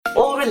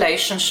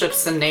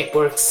relationships and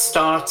networks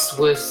starts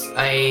with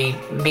a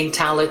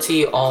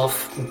mentality of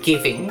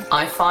giving.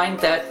 I find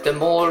that the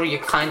more you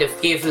kind of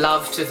give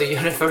love to the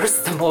universe,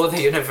 the more the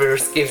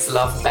universe gives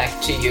love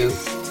back to you.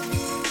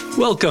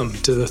 Welcome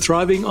to the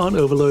Thriving on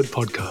Overload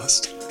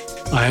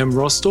podcast. I am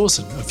Ross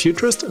Dawson, a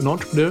futurist and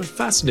entrepreneur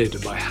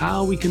fascinated by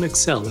how we can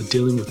excel at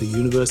dealing with the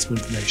universe of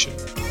information,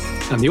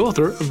 and the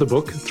author of the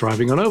book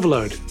Thriving on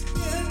Overload.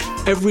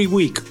 Every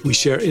week, we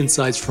share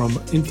insights from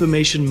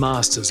information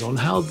masters on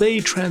how they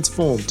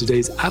transform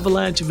today's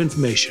avalanche of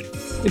information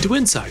into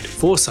insight,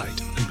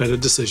 foresight, and better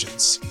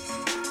decisions.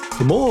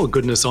 For more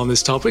goodness on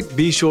this topic,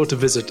 be sure to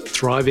visit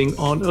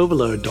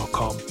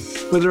thrivingonoverload.com,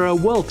 where there are a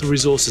wealth of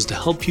resources to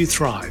help you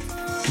thrive,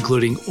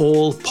 including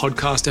all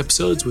podcast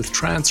episodes with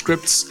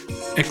transcripts,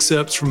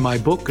 excerpts from my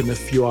book, and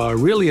if you are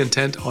really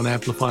intent on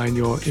amplifying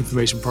your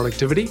information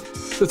productivity,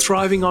 the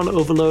Thriving on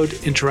Overload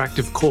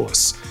interactive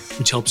course,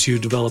 which helps you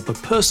develop a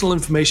personal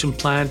information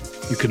plan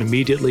you can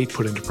immediately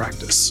put into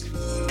practice.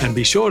 And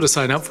be sure to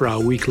sign up for our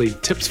weekly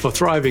Tips for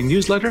Thriving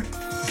newsletter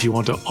if you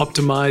want to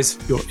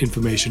optimize your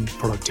information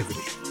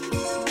productivity.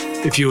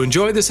 If you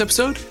enjoyed this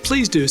episode,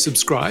 please do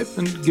subscribe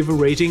and give a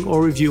rating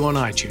or review on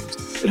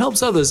iTunes. It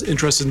helps others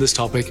interested in this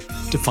topic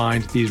to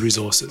find these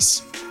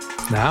resources.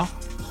 Now,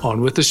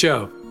 on with the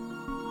show.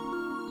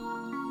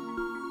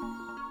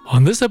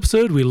 On this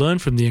episode, we learn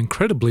from the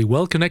incredibly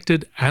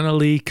well-connected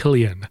Annalee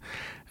Killian.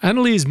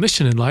 Annalee's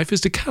mission in life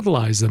is to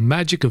catalyze the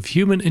magic of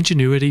human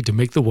ingenuity to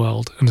make the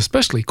world, and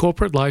especially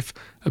corporate life,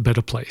 a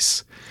better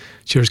place.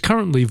 She is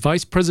currently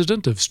Vice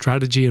President of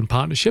Strategy and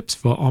Partnerships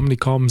for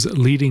Omnicom's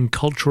leading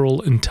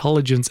cultural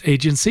intelligence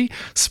agency,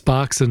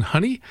 Sparks and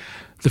Honey,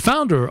 the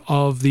founder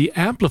of the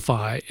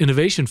Amplify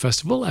Innovation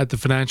Festival at the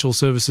financial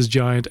services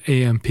giant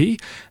AMP,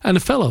 and a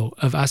fellow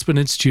of Aspen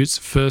Institute's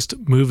First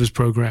Movers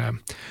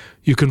Program.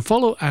 You can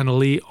follow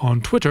Annalee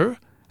on Twitter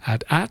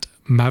at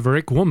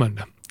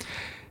 @MaverickWoman.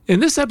 In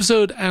this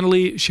episode,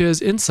 Annalee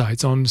shares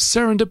insights on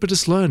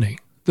serendipitous learning,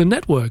 the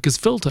network as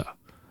filter,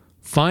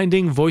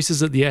 finding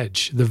voices at the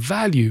edge, the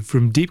value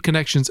from deep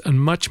connections,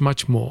 and much,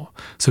 much more.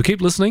 So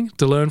keep listening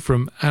to learn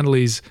from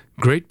Annalee's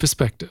great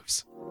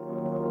perspectives.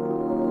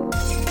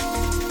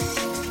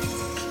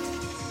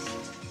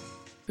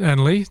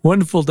 Annalee,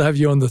 wonderful to have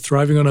you on the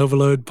Thriving on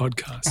Overload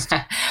podcast.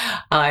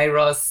 Hi,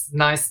 Ross.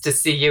 Nice to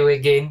see you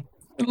again.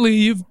 Annalee,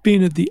 you've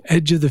been at the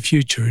edge of the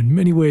future in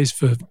many ways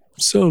for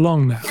so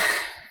long now.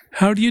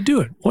 How do you do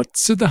it?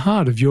 What's at the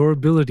heart of your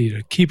ability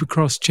to keep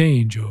across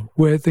change or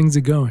where things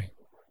are going?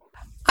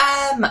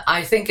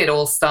 I think it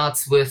all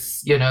starts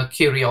with,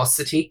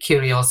 curiosity.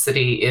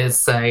 Curiosity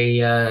is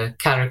a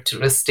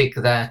characteristic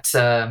that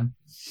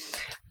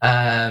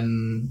I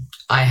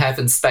have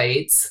in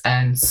spades,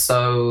 and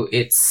so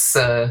it's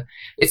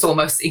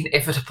almost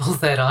inevitable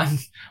that I'm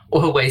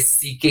always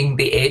seeking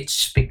the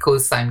edge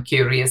because I'm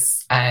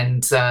curious,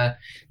 and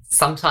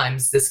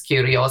sometimes this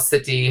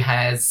curiosity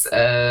has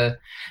a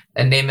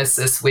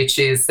nemesis, which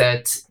is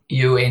that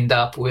you end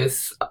up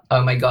with,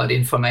 oh my God,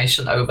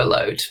 information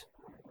overload.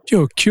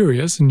 You're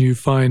curious and you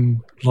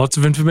find lots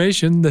of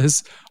information.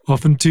 There's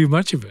often too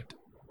much of it.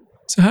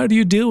 So how do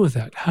you deal with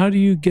that? How do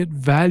you get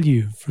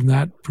value from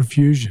that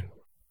profusion?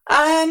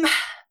 I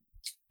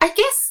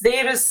guess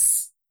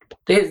there's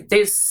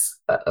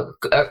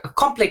a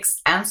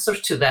complex answer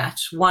to that.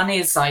 One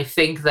is, I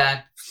think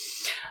that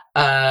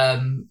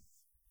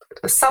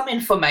some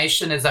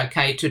information is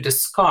okay to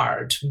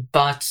discard,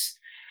 but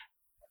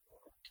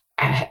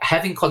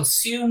having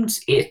consumed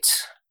it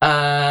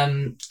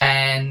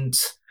and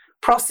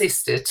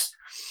processed it,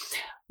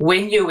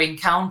 when you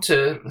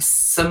encounter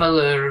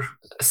similar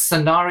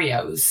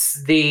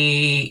scenarios,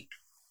 the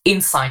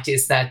insight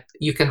is that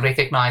you can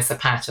recognize a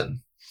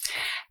pattern.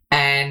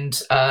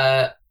 And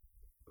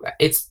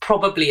it's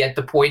probably at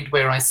the point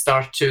where I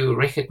start to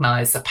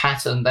recognize a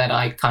pattern that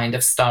I kind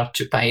of start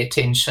to pay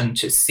attention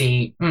to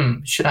see,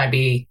 should I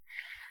be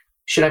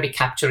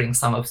capturing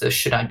some of this?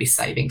 Should I be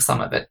saving some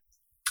of it?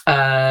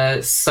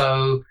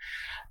 So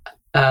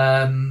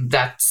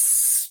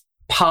that's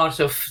part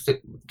of the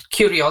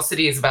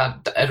curiosity, is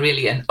about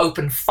really an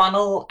open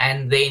funnel,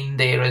 and then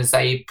there is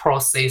a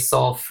process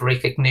of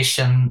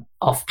recognition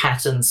of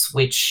patterns,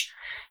 which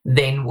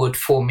then would,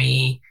 for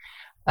me,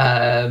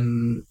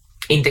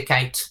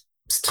 indicate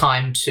it's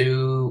time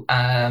to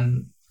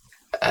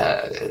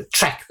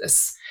track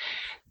this.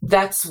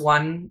 That's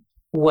one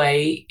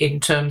way in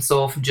terms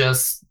of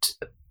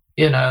just,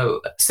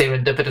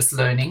 serendipitous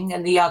learning.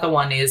 And the other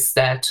one is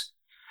that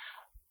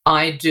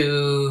I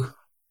do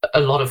a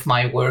lot of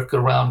my work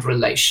around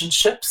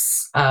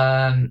relationships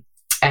and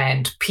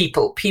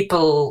people.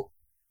 People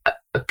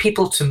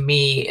to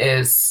me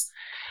is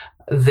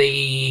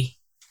the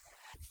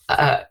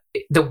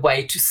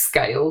way to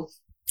scale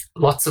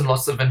lots and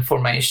lots of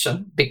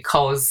information,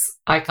 because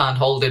I can't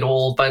hold it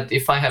all. But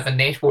if I have a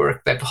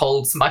network that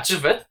holds much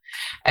of it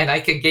and I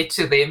can get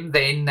to them,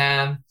 then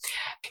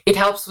it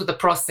helps with the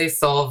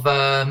process of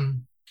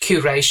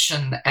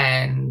curation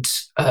and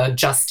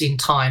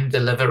just-in-time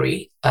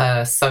delivery.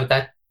 So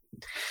that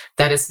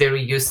is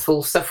very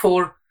useful. So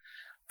for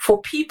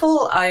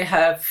people, I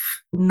have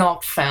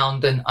not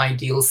found an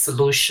ideal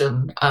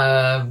solution.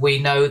 We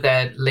know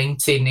that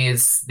LinkedIn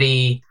is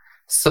the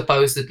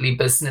supposedly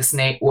business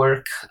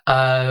network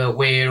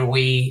where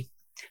we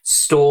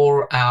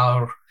store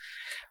our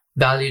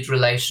valued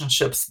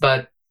relationships,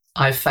 but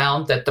I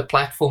found that the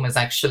platform has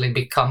actually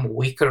become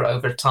weaker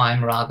over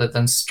time rather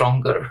than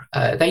stronger.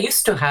 They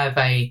used to have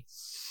a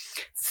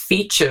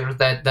feature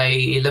that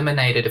they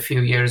eliminated a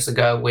few years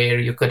ago where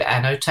you could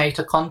annotate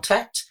a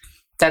contact.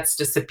 That's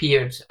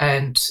disappeared.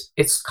 And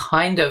it's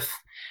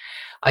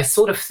I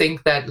sort of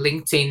think that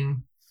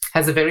LinkedIn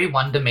has a very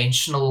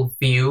one-dimensional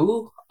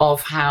view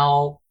of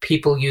how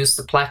people use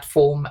the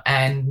platform,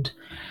 and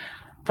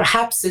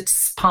perhaps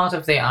it's part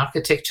of their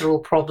architectural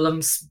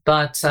problems,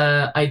 but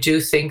I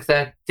do think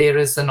that there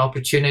is an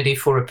opportunity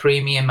for a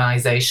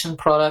premiumization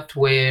product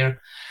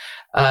where,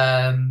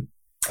 and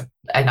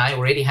I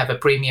already have a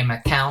premium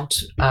account,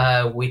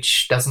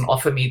 which doesn't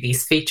offer me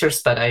these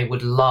features, but I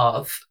would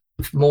love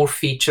more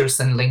features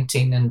in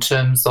LinkedIn in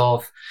terms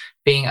of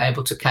being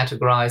able to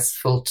categorize,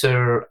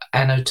 filter,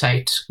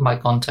 annotate my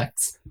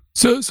contacts.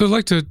 So I'd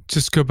like to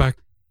just go back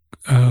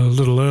a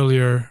little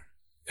earlier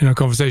in our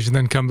conversation,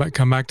 then come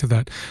back to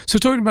that. So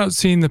talking about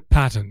seeing the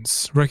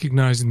patterns,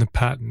 recognizing the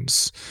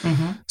patterns.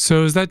 Mm-hmm.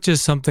 So is that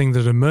just something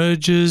that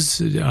emerges?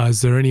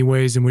 Is there any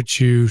ways in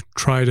which you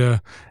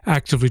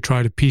actively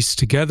try to piece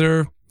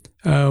together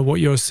what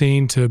you're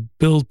seeing to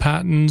build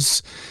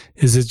patterns?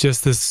 Is it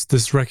just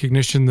this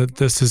recognition that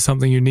this is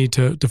something you need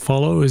to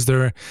follow? Is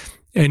there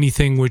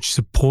anything which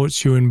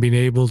supports you in being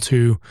able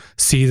to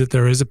see that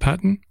there is a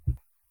pattern?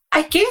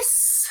 I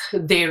guess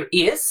there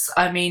is.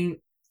 I mean,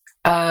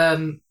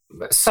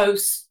 so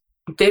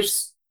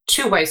there's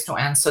two ways to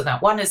answer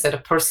that. One is at a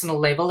personal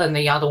level and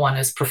the other one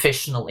is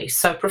professionally.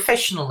 So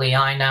professionally,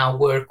 I now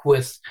work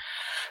with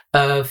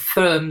a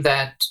firm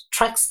that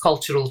tracks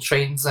cultural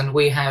trends, and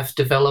we have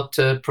developed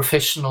a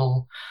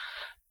professional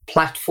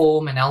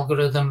platform and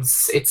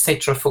algorithms,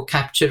 etc., for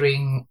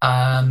capturing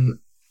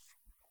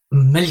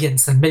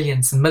millions and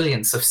millions and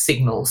millions of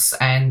signals,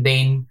 and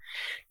then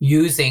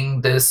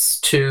using this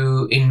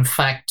to, in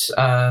fact,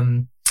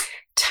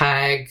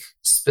 tag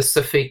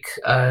specific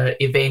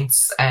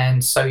events,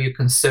 and so you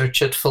can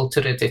search it,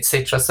 filter it,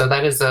 etc. So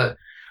that is a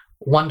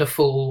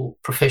wonderful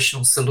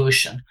professional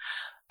solution.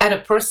 At a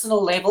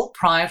personal level,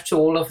 prior to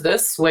all of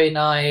this, when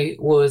I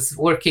was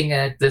working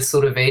at the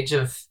sort of edge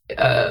of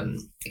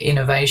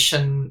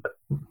innovation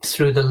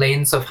through the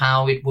lens of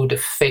how it would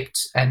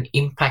affect and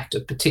impact a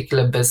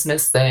particular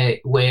business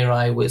where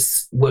I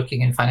was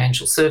working in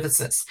financial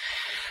services,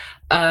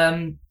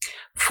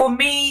 for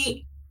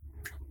me,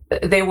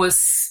 there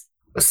was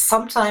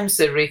sometimes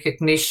a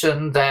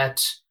recognition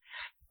that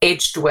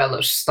edge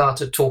dwellers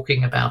started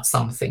talking about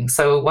something.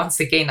 So once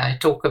again, I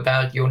talk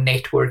about your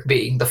network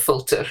being the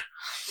filter.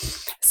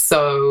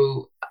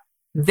 So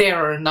there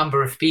are a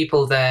number of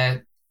people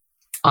that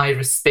I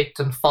respect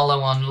and follow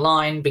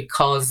online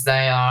because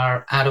they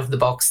are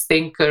out-of-the-box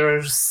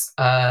thinkers,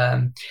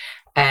 and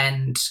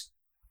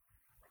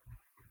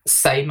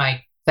they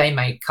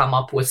may come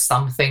up with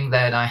something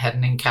that I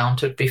hadn't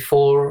encountered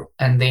before,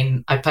 and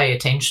then I pay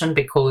attention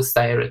because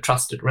they are a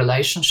trusted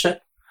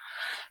relationship.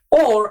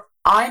 Or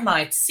I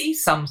might see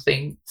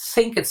something,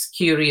 think it's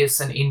curious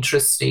and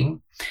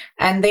interesting,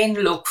 and then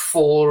look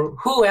for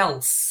who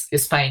else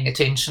is paying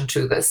attention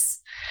to this.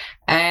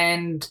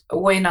 And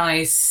when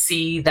I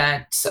see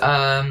that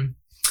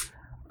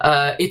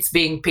it's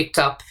being picked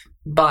up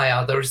by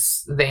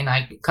others, then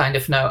I kind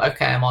of know,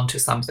 okay, I'm onto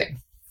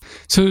something.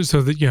 So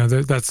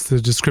that that's the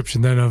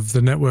description then of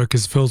the network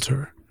as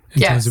filter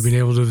in terms of being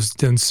able to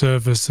then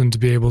surface and to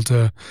be able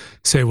to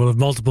say, well, if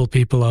multiple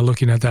people are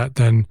looking at that,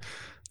 then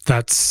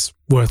that's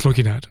worth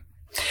looking at.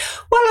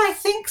 Well, I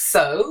think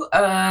so,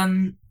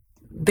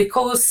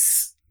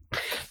 because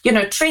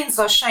trends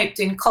are shaped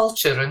in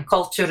culture, and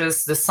culture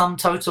is the sum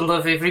total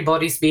of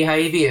everybody's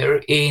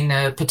behavior in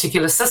a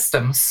particular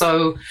system.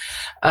 So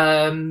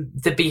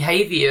the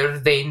behavior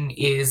then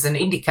is an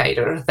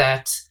indicator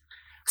that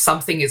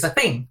something is a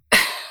thing.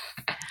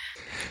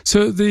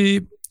 So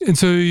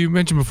you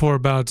mentioned before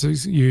about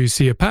you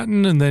see a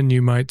pattern and then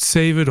you might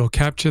save it or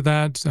capture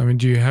that. I mean,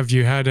 have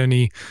you had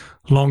any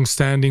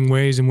long-standing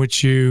ways in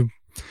which you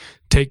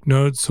take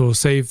notes or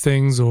save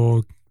things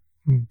or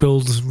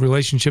build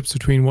relationships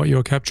between what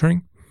you're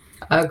capturing?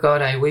 Oh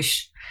God, I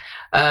wish.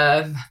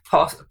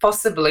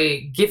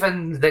 Possibly,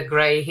 given the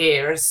grey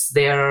hairs,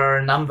 there are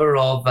a number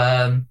of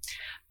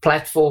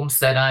platforms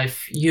that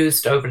I've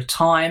used over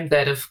time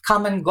that have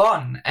come and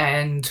gone,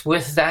 and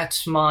with that,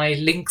 my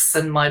links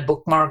and my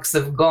bookmarks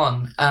have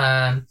gone.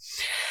 And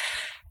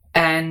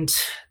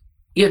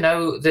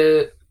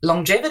the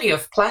longevity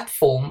of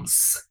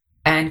platforms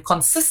and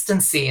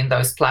consistency in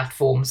those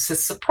platforms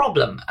is a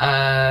problem.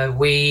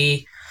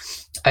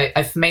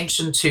 I've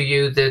mentioned to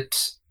you that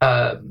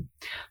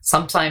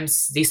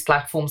sometimes these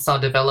platforms are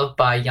developed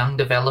by young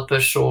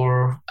developers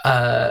or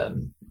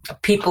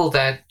people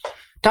that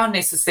don't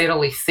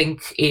necessarily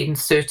think in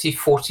 30,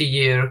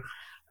 40-year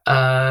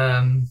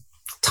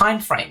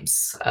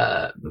timeframes.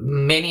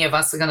 Many of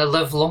us are going to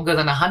live longer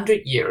than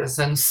 100 years.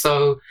 And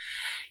so,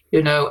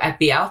 at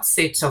the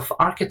outset of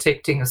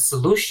architecting a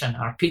solution,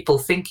 are people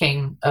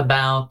thinking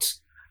about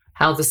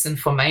how this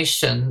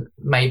information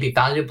may be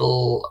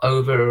valuable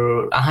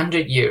over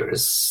 100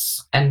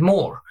 years and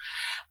more?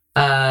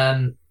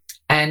 And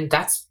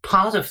that's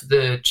part of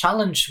the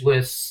challenge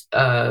with,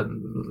 the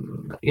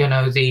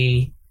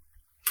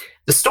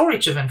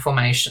storage of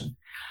information.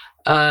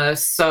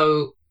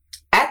 So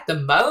at the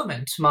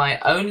moment,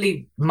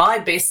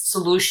 my best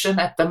solution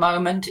at the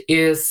moment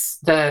is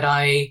that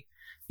I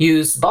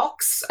use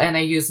Box and I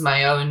use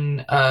my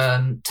own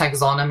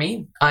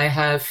taxonomy. I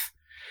have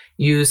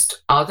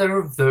used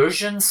other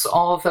versions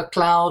of a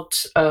cloud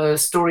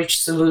storage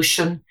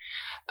solution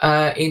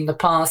in the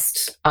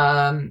past.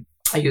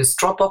 I used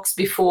Dropbox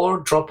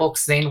before.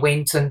 Dropbox then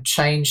went and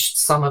changed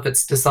some of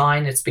its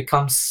design. It's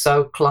become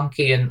so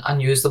clunky and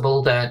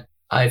unusable that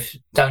I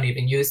don't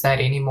even use that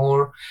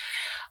anymore.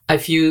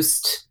 I've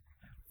used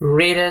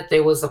Reddit.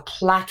 There was a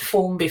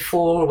platform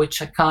before,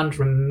 which I can't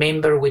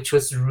remember, which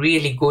was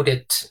really good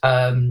at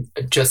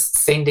just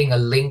sending a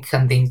link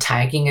and then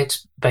tagging it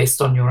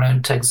based on your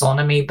own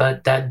taxonomy,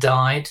 but that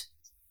died.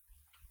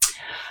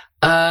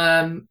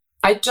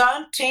 I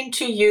don't tend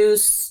to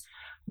use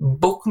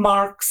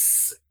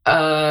bookmarks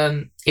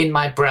in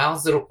my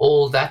browser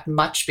all that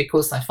much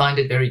because I find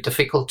it very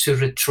difficult to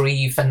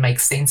retrieve and make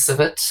sense of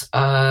it.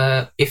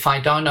 If I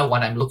don't know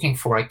what I'm looking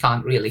for, I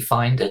can't really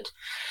find it.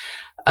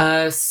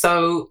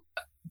 So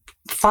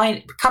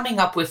coming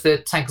up with a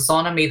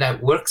taxonomy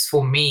that works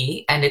for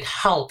me, and it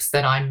helps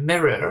that I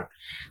mirror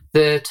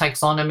the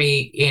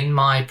taxonomy in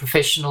my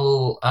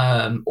professional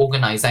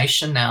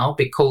organization now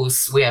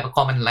because we have a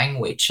common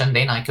language and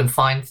then I can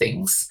find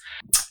things.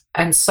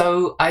 And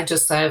so I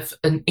just have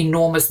an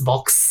enormous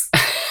Box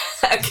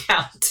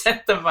account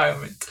at the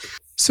moment.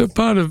 So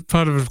part of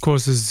it, of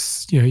course,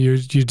 is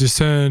you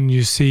discern,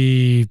 you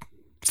see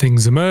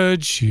things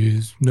emerge,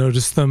 you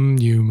notice them,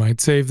 you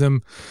might save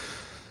them.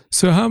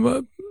 So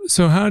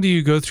how do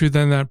you go through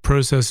then that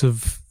process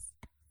of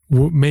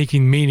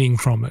making meaning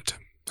from it?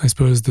 I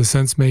suppose the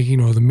sense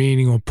making or the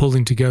meaning or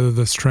pulling together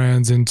the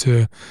strands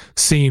into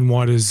seeing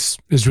what is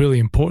really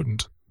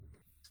important.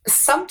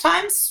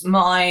 Sometimes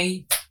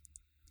my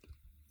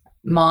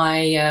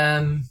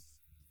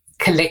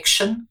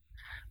collection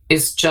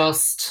is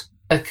just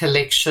a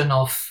collection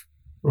of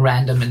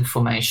random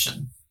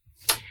information,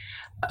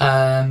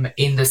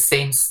 in the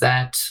sense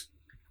that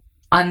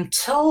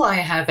until I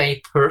have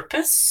a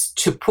purpose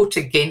to put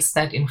against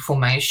that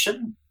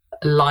information,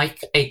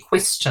 like a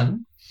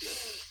question,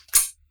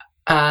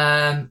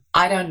 I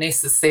don't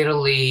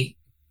necessarily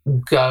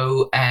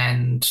go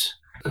and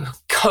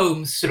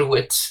comb through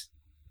it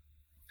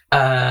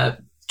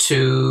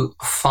to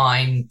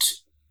find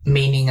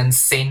meaning and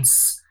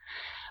sense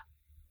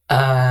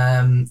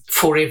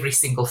for every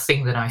single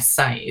thing that I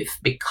save,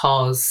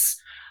 because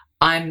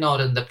I'm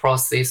not in the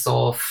process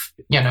of,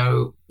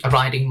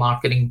 writing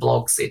marketing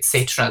blogs,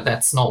 etc.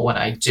 That's not what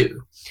I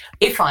do.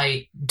 If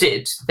I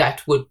did,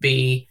 that would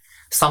be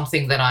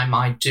something that I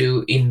might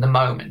do in the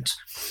moment.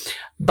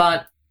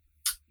 But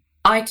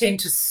I tend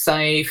to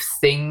save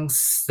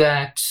things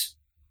that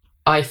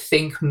I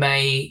think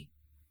may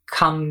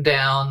come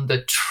down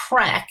the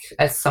track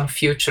at some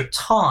future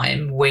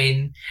time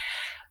when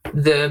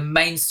the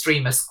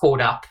mainstream is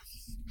caught up.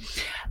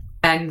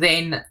 And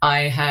then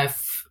I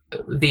have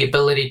the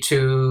ability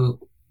to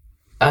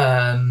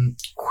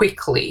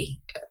quickly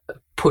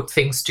put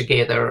things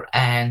together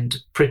and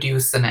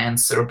produce an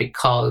answer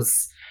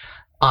because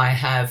I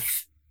have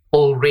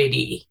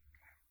already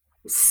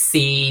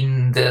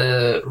seen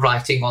the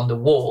writing on the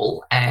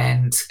wall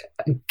and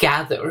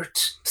gathered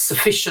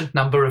sufficient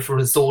number of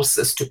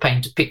resources to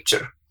paint a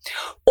picture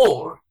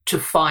or to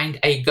find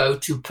a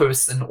go-to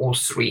person or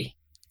three.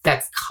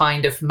 That's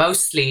kind of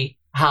mostly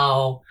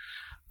how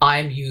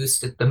I'm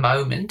used at the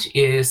moment,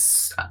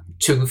 is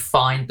to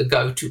find the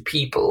go-to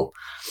people.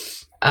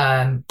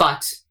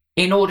 But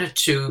in order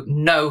to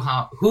know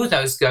who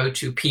those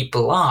go-to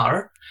people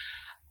are,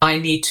 I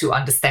need to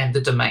understand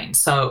the domain.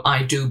 So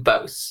I do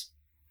both.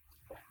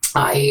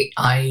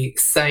 I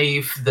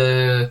save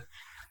the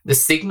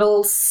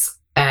signals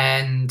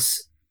and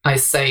I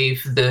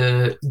save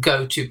the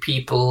go-to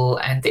people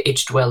and the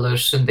edge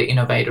dwellers and the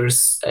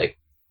innovators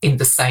in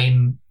the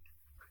same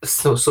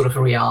sort of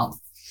realm.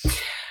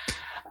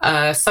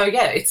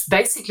 It's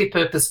basically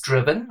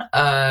purpose-driven.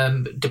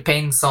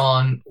 Depends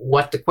on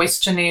what the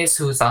question is,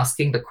 who's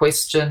asking the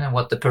question, and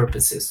what the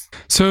purpose is.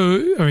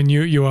 So, I mean,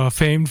 you are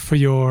famed for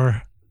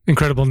your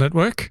incredible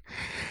network,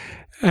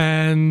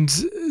 and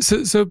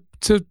so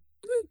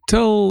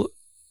tell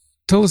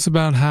us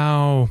about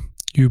how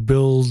you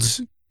build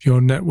your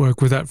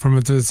network with that from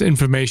this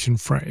information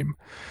frame.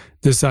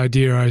 This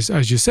idea,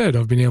 as you said,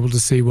 of being able to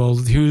see, well,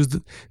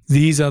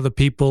 these are the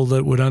people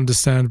that would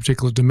understand a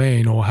particular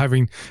domain, or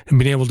having and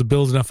being able to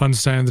build enough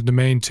understanding the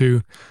domain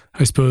to,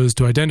 I suppose,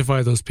 to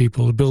identify those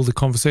people, to build the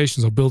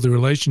conversations or build the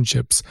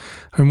relationships.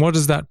 I mean, what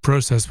is that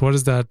process? How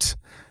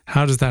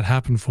does that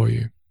happen for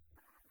you?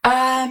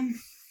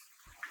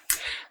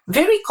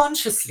 Very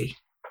consciously.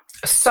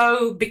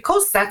 So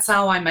because that's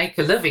how I make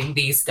a living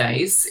these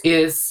days,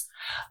 is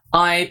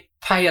I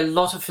pay a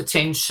lot of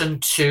attention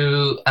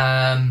to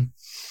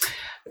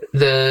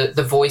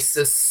the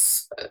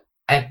voices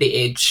at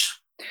the edge.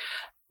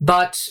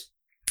 But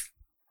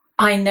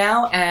I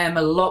now am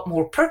a lot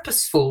more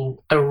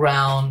purposeful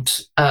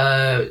around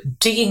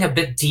digging a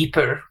bit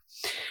deeper,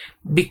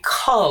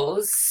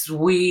 because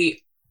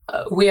we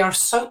are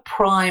so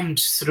primed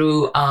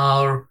through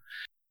our,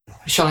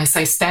 shall I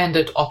say,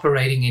 standard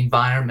operating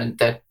environment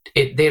that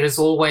there is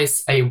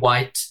always a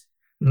white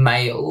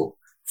male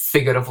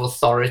figure of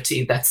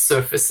authority that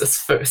surfaces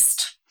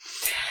first.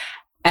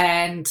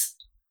 And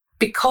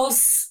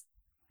because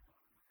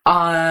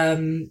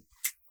I'm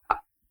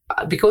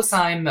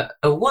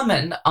a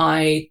woman,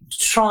 I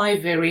try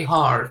very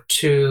hard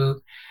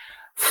to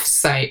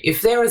say,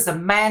 if there is a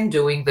man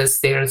doing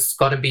this, there's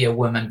got to be a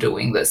woman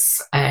doing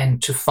this,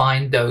 and to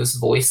find those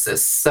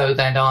voices so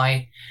that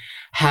I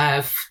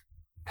have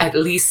at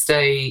least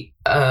a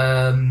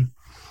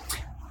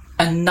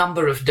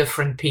number of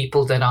different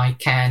people that I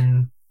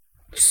can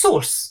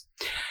source.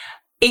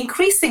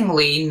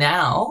 Increasingly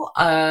now,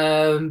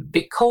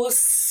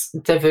 because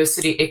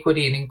diversity,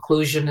 equity, and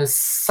inclusion is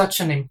such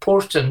an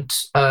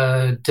important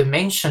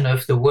dimension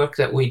of the work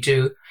that we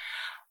do,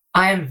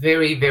 I am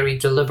very, very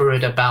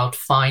deliberate about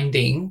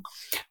finding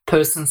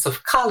persons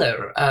of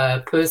color,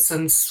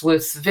 persons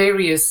with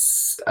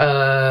various,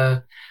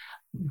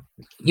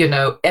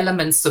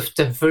 elements of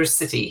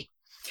diversity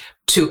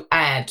to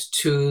add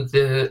to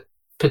the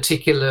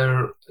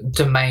particular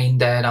domain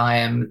that I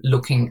am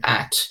looking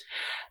at.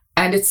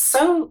 And it's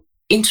so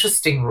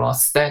interesting,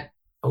 Ross, that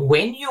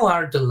when you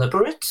are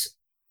deliberate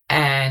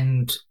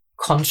and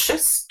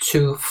conscious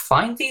to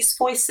find these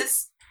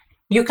voices,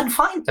 you can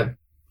find them.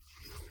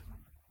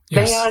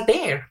 Yes. They are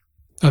there.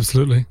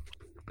 Absolutely.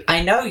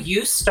 I know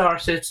you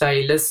started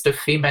a list of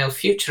female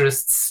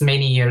futurists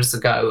many years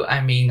ago.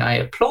 I mean, I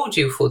applaud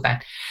you for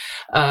that.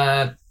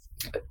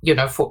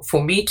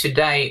 For me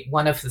today,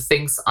 one of the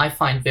things I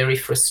find very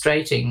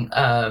frustrating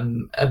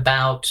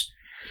about,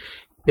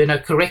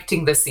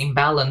 correcting this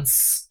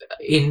imbalance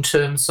in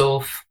terms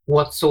of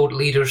what thought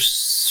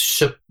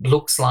leadership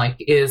looks like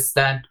is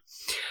that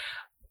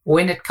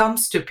when it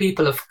comes to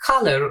people of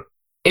color,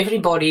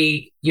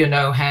 everybody,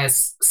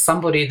 has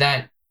somebody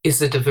that is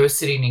a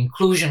diversity and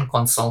inclusion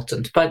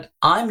consultant. But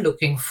I'm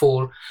looking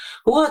for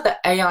who are the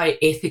AI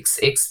ethics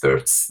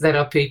experts that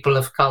are people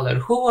of color,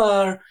 who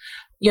are,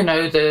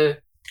 the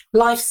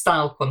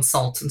lifestyle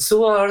consultants,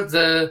 who are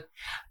the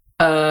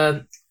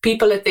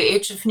people at the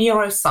edge of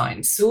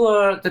neuroscience, who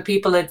are the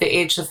people at the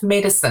edge of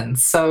medicine.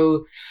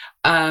 So,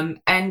 and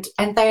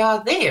they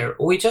are there.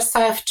 We just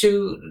have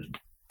to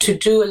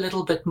do a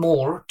little bit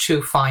more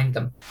to find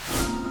them.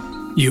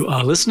 You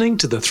are listening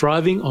to the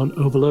Thriving on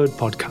Overload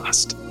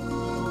podcast.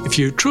 If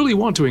you truly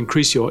want to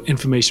increase your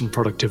information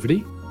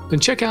productivity, then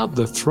check out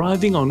the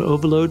Thriving on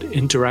Overload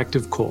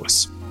interactive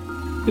course.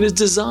 It is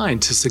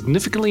designed to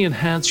significantly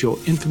enhance your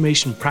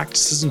information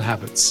practices and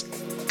habits,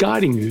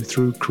 guiding you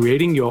through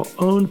creating your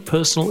own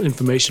personal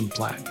information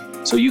plan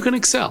so you can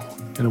excel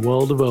in a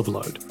world of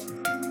overload.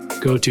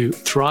 Go to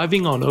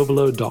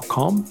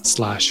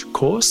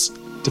thrivingonoverload.com/course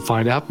to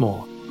find out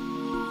more.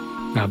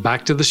 Now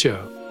back to the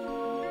show.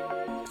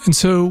 And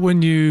so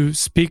when you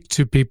speak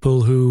to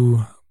people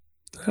who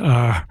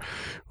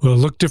will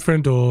look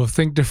different or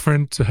think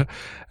different,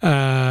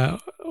 or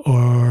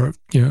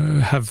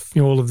have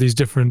all of these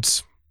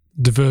different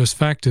diverse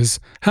factors,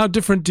 how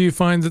different do you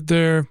find that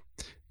their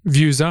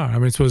views are? I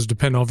mean, I suppose it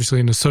depends, obviously,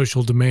 in a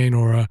social domain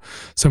or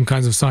some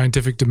kinds of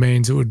scientific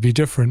domains, it would be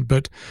different.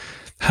 But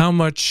how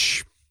do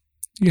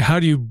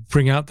you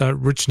bring out that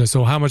richness,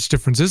 or how much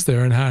difference is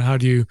there, and how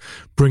do you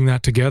bring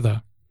that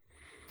together?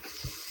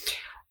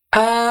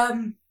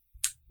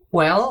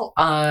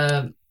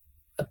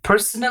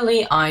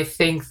 Personally, I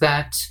think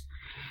that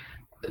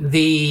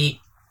the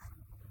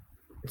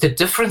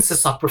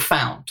differences are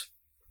profound,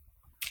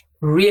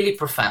 really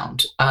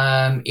profound,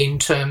 in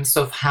terms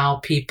of how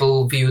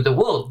people view the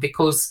world,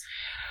 because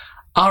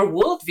our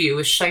worldview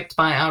is shaped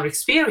by our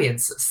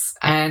experiences.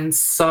 And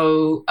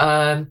so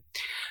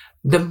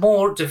the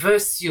more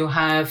diverse you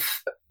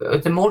have,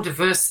 the more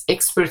diverse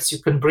experts you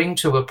can bring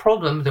to a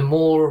problem,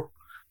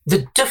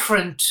 the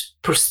different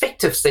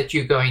perspectives that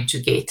you're going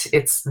to get.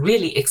 It's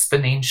really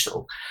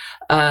exponential.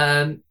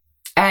 And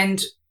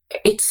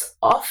it's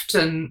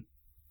often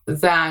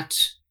that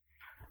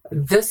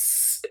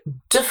this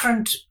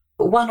different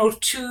one or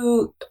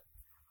two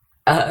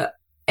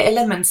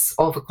elements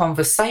of a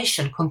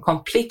conversation can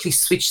completely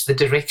switch the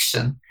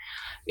direction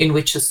in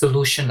which a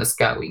solution is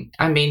going.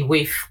 I mean,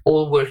 we've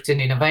all worked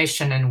in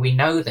innovation and we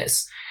know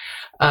this.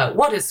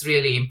 What is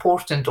really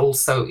important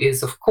also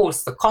is, of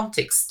course, the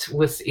context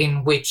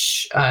within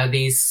which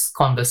these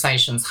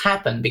conversations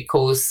happen,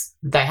 because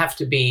they have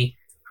to be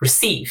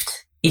received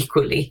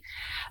equally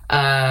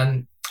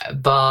by,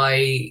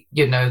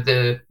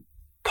 the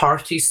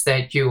parties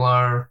that you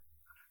are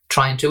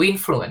trying to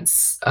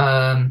influence.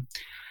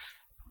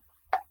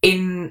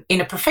 in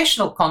a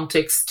professional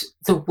context,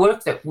 the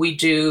work that we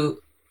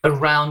do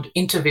around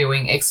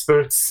interviewing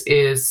experts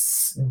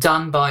is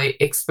done by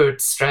expert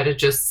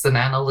strategists and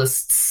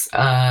analysts.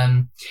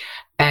 And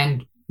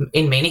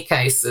in many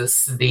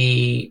cases,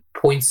 the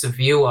points of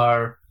view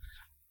are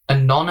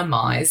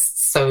anonymized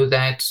so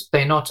that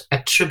they're not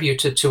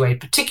attributed to a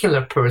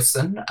particular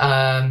person.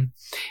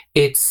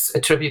 It's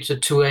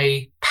attributed to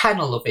a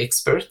panel of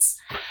experts.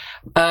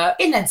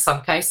 In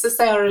some cases,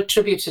 they are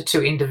attributed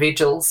to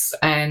individuals,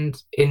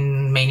 and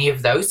in many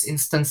of those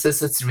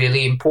instances, it's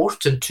really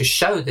important to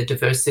show the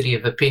diversity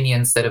of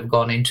opinions that have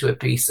gone into a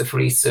piece of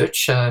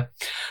research.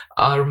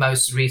 Our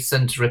most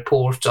recent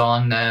report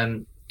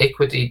on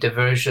equity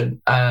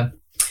diversion,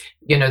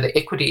 the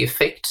equity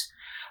effect,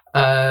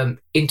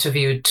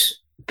 interviewed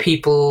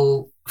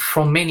people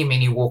from many,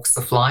 many walks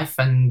of life,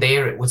 and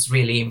there it was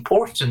really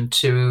important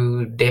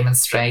to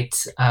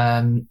demonstrate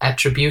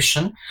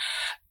attribution.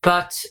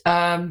 But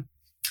I'm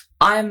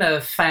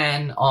a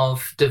fan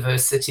of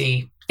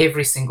diversity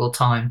every single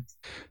time.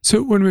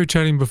 So when we were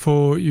chatting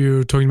before, you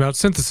were talking about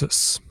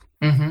synthesis,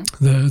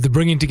 the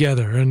bringing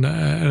together. And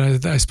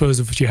I suppose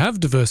if you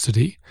have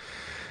diversity,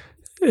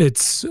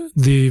 it's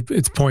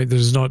point that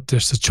is not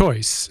just a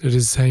choice. It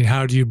is saying,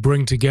 how do you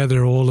bring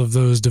together all of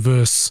those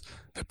diverse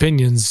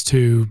opinions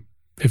to,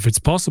 if it's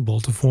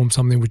possible, to form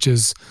something which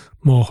is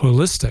more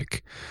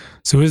holistic?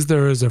 So is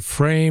there as a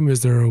frame,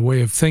 is there a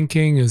way of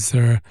thinking?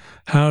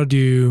 How do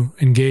you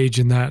engage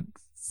in that,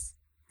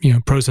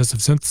 process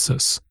of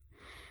synthesis?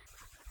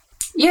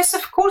 Yes,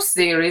 of course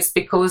there is,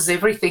 because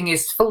everything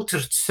is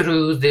filtered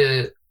through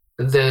the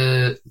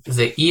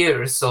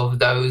ears of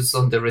those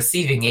on the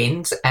receiving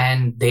end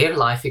and their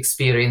life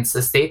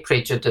experiences, their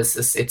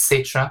prejudices,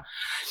 etc.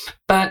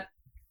 But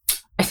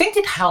I think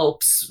it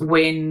helps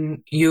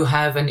when you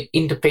have an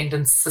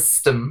independent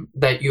system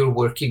that you're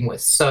working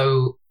with.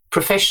 So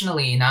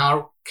professionally, in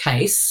our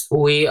case,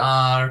 we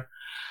are,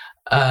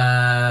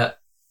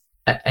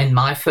 in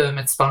my firm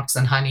at Sparks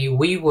and Honey,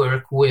 we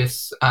work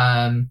with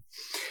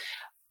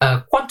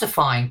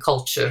quantifying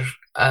culture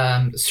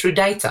through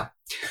data.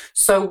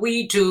 So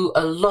we do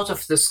a lot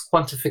of this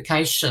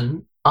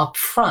quantification up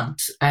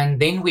front, and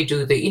then we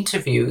do the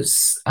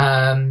interviews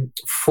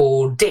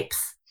for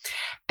depth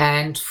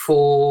and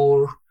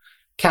for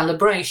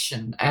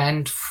calibration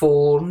and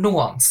for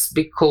nuance,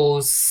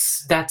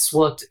 because that's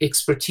what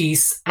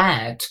expertise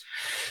add.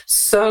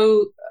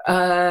 So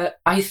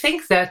I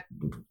think that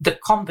the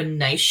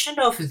combination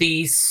of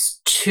these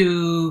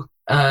two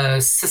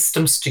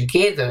systems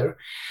together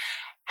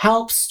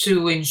helps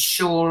to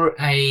ensure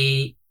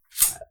a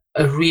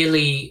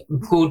really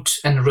good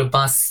and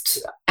robust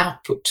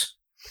output,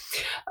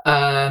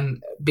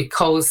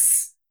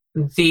 because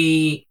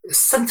the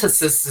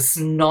synthesis is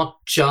not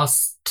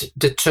just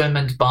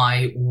determined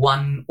by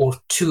one or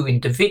two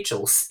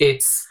individuals.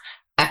 It's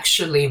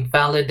actually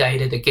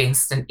validated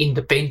against an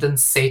independent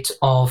set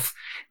of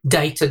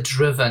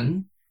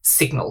data-driven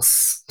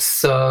signals.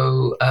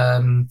 So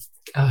I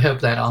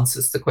hope that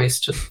answers the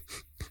question.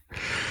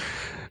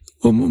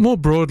 Well, more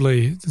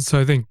broadly,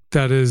 so I think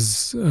that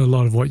is a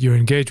lot of what you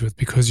engage with,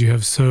 because you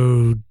have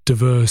so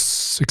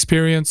diverse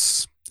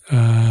experience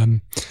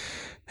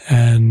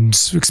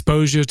and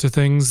exposure to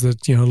things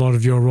that, a lot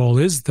of your role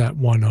is that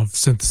one of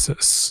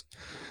synthesis.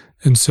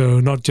 And so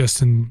not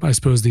just in, I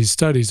suppose, these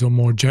studies, or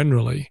more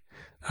generally,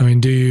 I mean,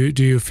 do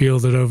you feel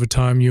that over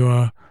time you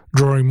are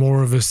drawing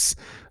more of a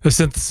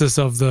synthesis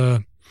of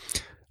the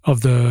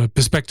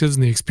perspectives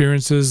and the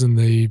experiences and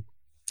the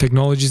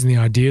technologies and the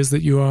ideas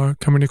that you are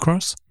coming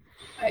across?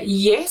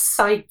 Yes,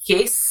 I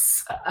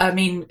guess. I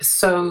mean,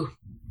 so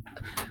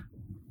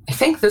I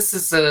think this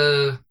is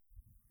a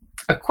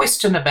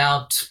question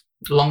about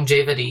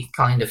longevity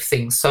kind of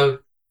thing. So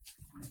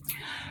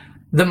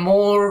the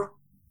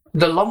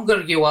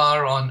longer you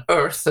are on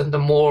Earth and the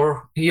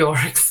more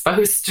you're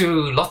exposed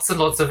to lots and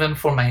lots of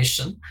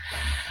information,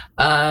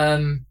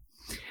 the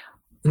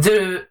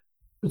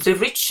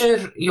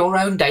richer your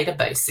own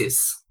database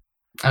is,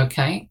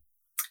 okay?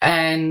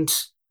 And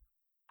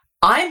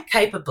I'm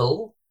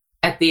capable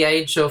at the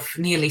age of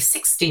nearly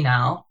 60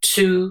 now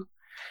to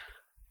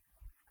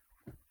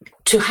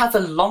have a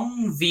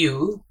long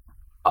view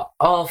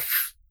of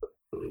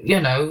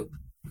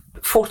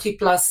 40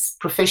 plus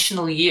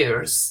professional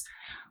years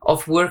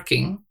of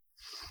working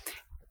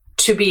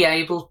to be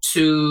able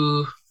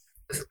to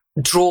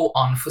draw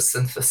on for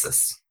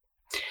synthesis.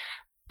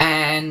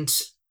 And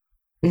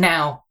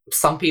now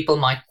some people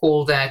might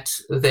call that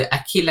the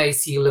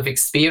Achilles heel of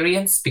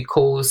experience,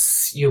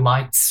 because you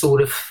might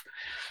sort of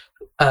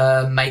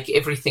make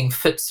everything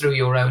fit through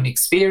your own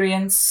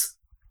experience.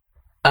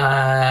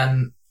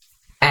 And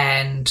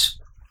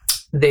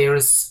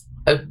there's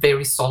a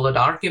very solid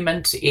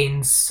argument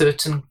in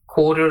certain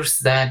quarters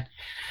that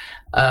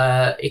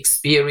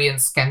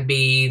experience can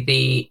be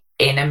the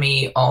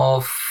enemy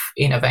of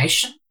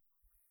innovation.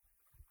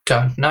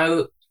 Don't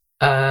know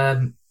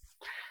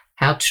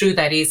how true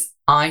that is.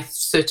 I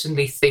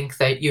certainly think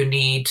that you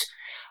need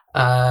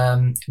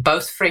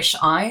both fresh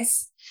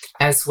eyes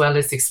as well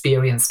as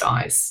experienced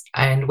eyes.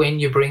 And when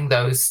you bring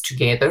those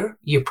together,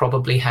 you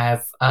probably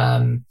have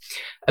a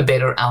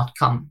better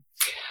outcome.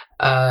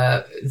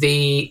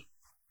 I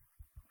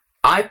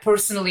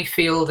personally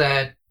feel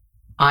that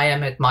I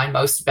am at my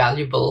most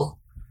valuable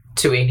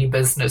to any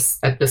business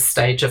at this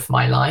stage of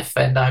my life,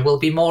 and I will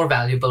be more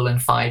valuable in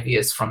 5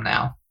 years from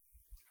now.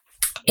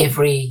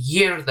 Every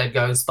year that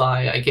goes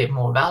by, I get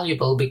more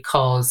valuable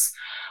because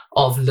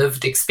of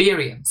lived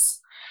experience.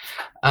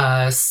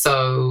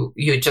 So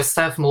you just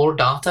have more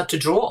data to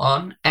draw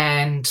on,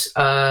 and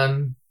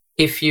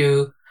if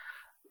you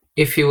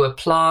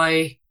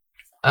apply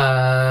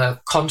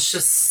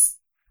conscious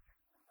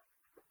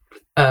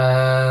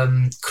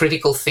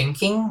critical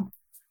thinking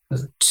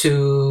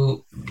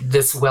to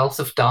this wealth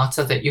of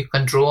data that you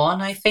can draw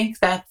on, I think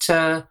that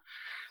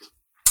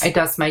it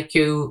does make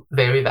you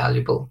very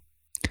valuable.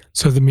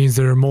 So that means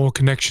there are more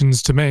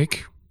connections to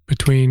make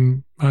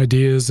between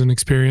ideas and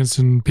experience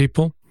and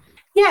people?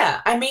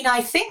 Yeah, I mean,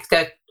 I think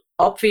that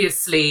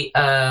obviously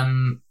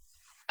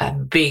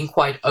being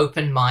quite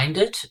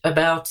open-minded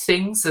about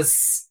things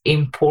is an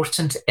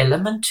important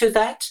element to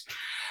that.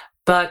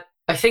 But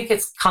I think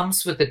it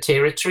comes with the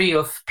territory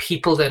of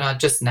people that are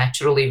just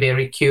naturally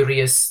very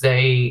curious.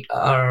 They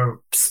are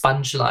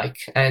sponge-like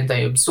and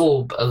they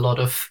absorb a lot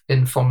of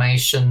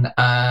information,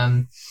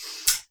 and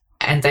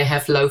they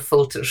have low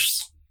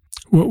filters.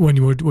 What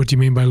do you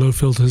mean by low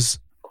filters?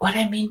 What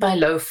I mean by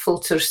low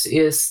filters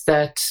is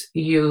that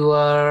you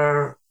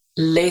are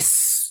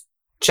less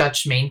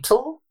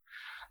judgmental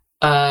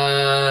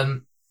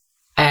and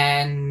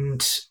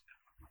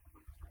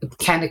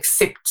can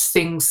accept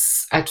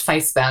things at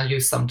face value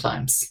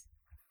sometimes.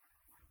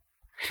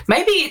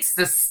 Maybe it's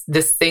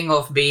this thing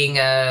of being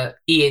a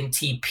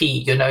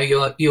ENTP. You know,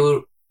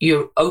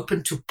 you're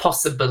open to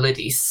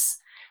possibilities,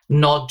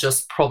 not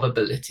just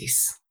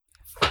probabilities.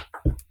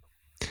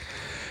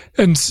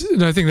 And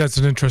I think that's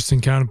an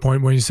interesting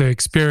counterpoint when you say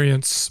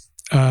experience.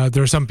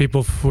 There are some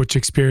people for which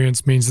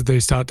experience means that they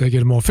start to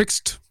get a more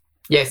fixed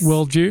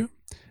worldview,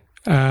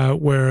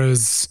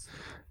 whereas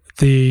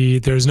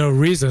there's no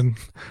reason,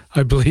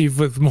 I believe,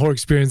 with more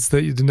experience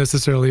that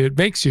necessarily it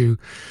makes you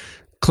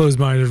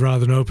closed-minded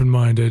rather than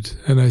open-minded.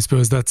 And I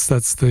suppose that's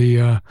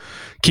the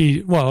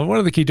key. Well, one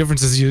of the key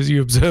differences you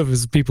observe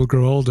as people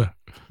grow older.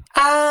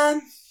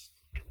 I'm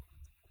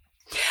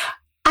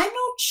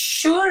not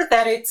sure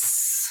that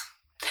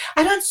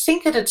I don't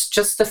think that it's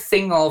just a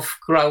thing of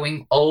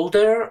growing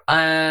older.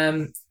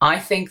 I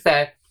think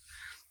that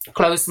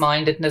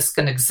closed-mindedness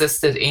can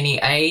exist at any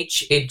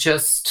age. It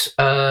just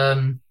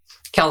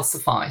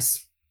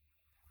calcifies.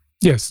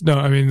 Yes. No,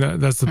 I mean,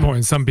 that's the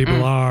point. Some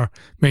people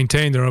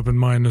maintain their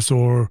open-mindedness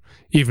or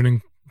even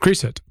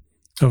increase it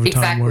over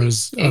time,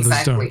 whereas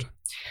others don't.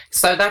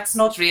 So that's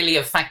not really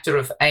a factor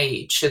of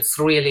age. It's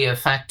really a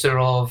factor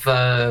of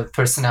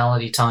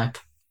personality type.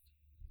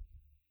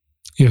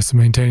 Yes,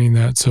 maintaining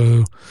that.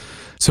 So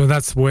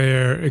that's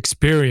where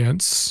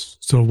experience,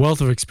 so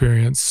wealth of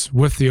experience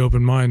with the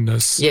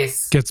open-mindedness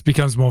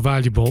becomes more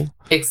valuable.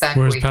 Exactly.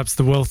 Whereas perhaps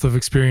the wealth of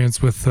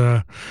experience with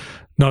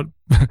not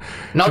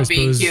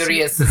being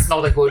curious is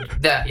not a good,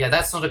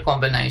 that's not a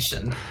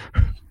combination.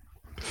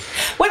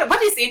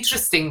 What is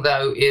interesting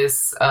though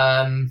is,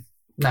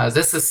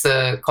 this is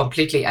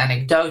completely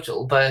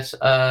anecdotal, but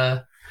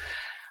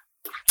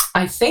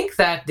I think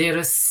that there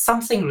is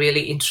something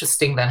really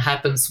interesting that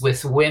happens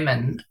with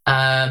women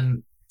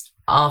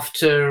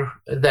after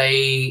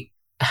they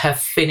have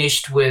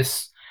finished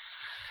with,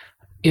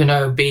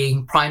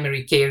 being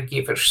primary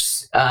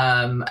caregivers,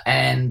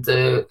 and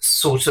the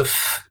sort of,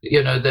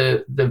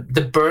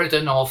 the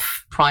burden of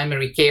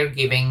primary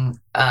caregiving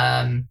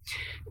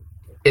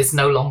is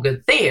no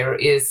longer there,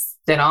 is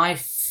that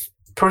I've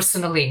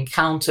personally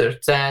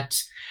encountered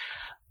that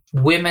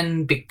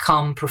women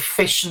become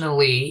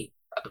professionally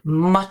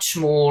much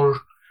more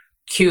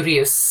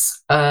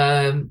curious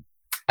at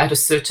a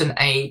certain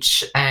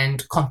age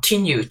and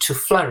continue to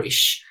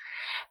flourish.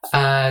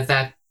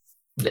 That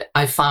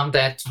I found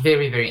that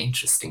very, very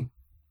interesting.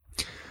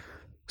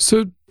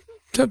 So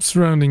perhaps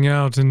rounding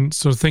out and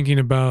sort of thinking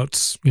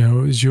about,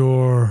 is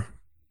your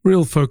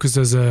real focus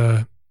as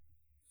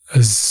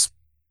perhaps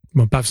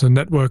a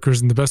networker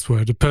isn't the best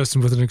word, a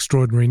person with an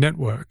extraordinary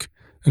network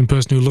and a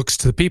person who looks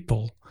to the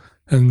people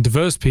and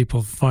diverse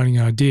people for finding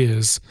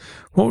ideas.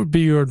 What would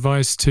be your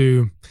advice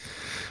to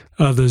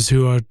others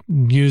who are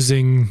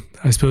using,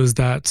 I suppose,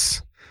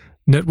 that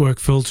network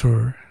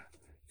filter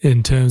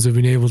in terms of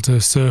being able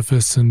to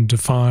surface and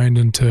define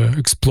and to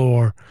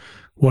explore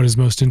what is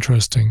most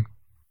interesting?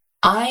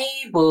 I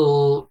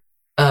will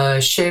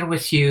share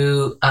with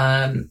you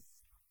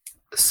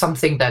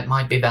something that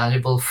might be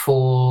valuable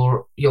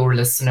for your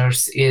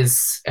listeners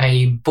is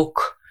a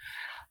book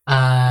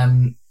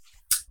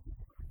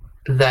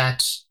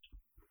that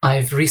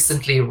I've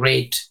recently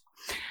read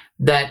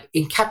that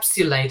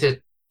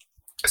encapsulated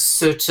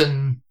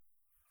certain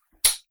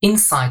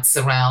insights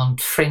around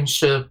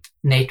friendship,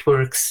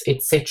 networks,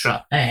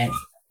 etc. And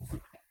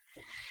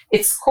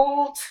it's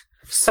called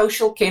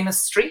Social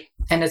Chemistry,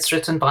 and it's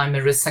written by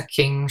Marissa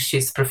King.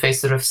 She's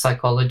professor of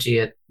psychology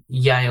at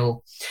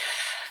Yale.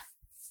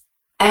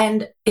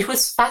 And it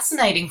was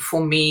fascinating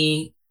for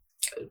me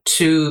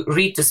to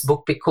read this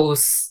book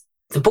because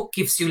the book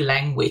gives you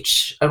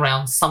language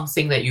around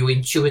something that you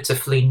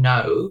intuitively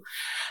know,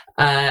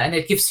 and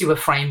it gives you a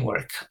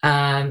framework.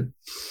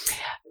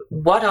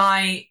 What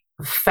I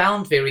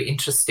found very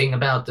interesting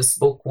about this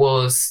book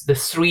was the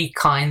three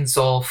kinds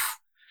of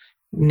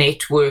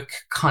network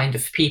kind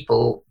of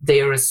people.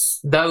 There is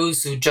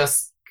those who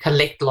just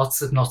collect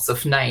lots and lots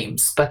of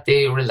names, but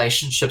their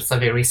relationships are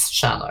very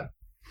shallow.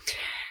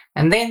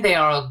 And then there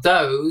are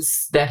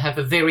those that have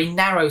a very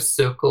narrow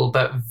circle,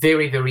 but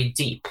very, very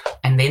deep.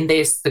 And then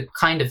there's the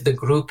kind of the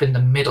group in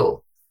the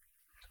middle,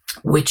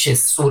 which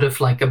is sort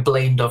of like a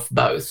blend of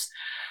both.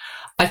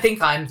 I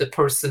think I'm the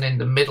person in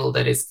the middle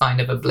that is kind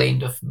of a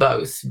blend of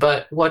both.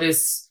 But what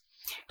is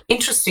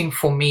interesting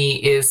for me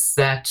is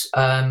that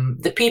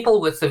the people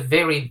with a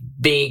very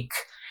big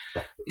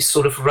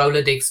sort of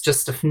Rolodex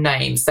just of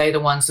names, they're the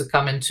ones who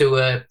come into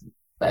an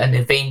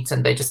event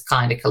and they just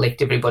kind of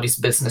collect everybody's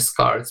business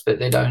cards, but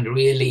they don't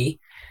really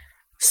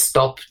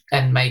stop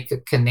and make a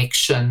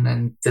connection.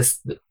 And this,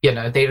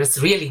 there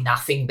is really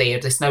nothing there.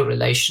 There's no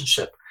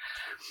relationship.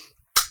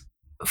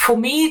 For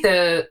me,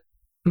 the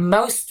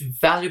most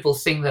valuable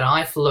thing that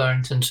I've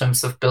learned in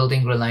terms of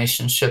building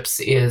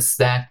relationships is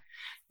that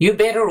you're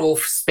better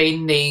off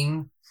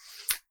spending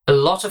a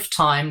lot of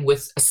time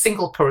with a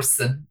single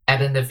person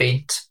at an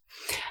event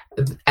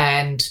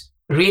and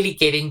really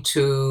getting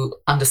to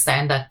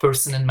understand that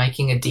person and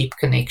making a deep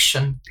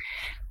connection.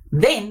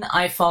 Then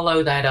I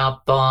follow that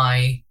up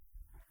by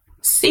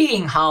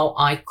seeing how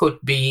I could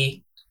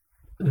be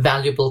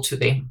valuable to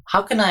them.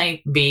 How can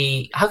I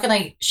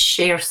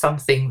share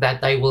something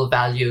that they will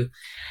value?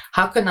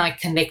 How can I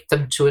connect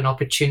them to an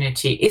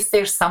opportunity? Is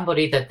there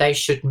somebody that they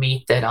should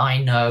meet that I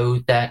know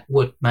that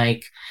would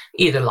make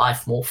either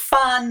life more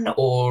fun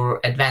or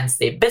advance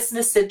their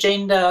business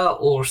agenda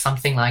or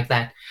something like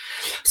that?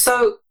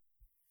 So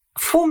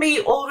for me,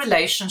 all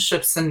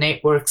relationships and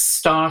networks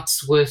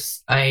starts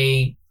with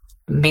a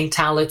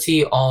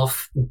mentality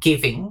of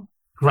giving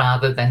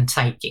rather than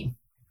taking.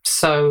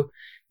 So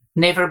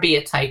never be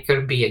a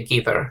taker, be a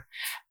giver.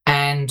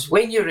 And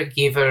when you're a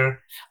giver,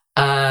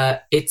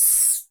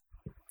 it's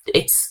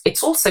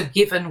also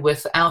given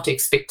without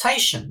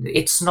expectation.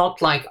 It's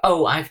not like,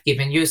 oh, I've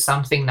given you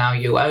something, now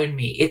you owe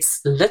me.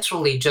 It's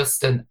literally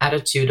just an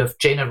attitude of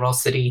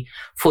generosity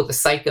for the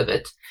sake of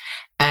it.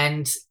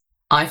 And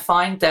I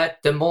find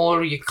that the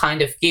more you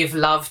kind of give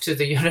love to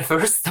the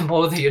universe, the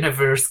more the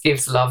universe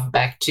gives love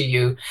back to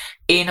you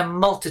in a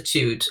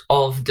multitude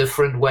of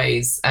different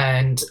ways.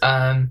 And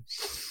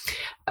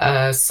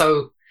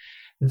so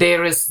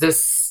there is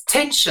this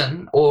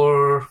tension,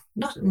 or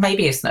not,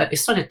 maybe it's not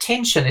a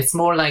tension, it's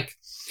more like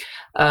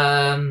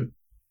a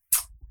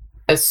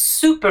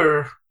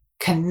super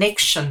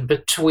connection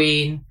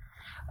between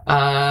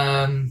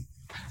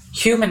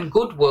human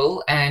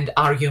goodwill and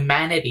our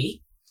humanity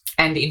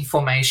and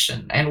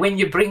information. And when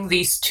you bring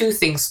these two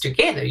things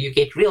together, you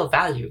get real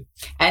value.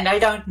 And I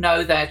don't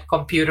know that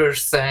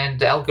computers and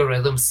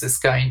algorithms is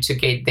going to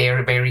get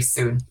there very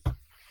soon.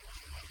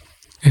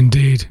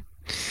 Indeed.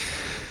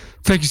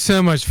 Thank you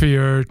so much for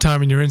your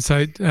time and your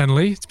insight,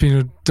 Annalie. It's been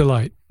a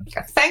delight.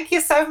 Thank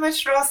you so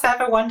much, Ross. Have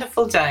a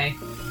wonderful day.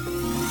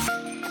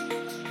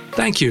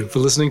 Thank you for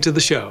listening to the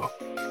show.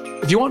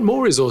 If you want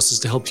more resources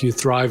to help you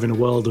thrive in a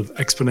world of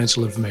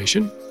exponential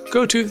information,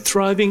 go to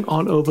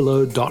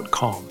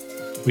thrivingonoverload.com,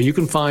 where you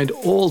can find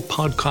all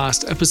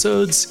podcast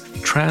episodes,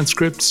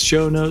 transcripts,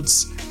 show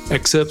notes,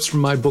 excerpts from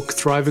my book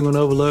Thriving on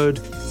Overload,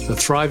 the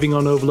Thriving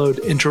on Overload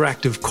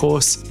interactive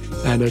course,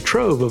 and a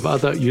trove of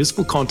other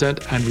useful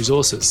content and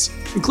resources,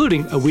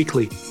 including a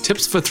weekly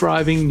Tips for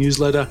Thriving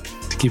newsletter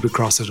to keep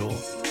across it all.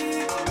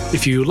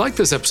 If you like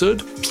this episode,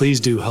 please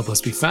do help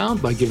us be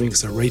found by giving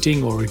us a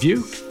rating or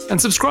review, and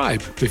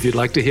subscribe if you'd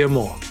like to hear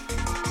more.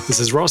 This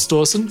is Ross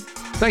Dawson.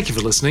 Thank you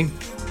for listening.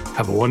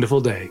 Have a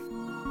wonderful day.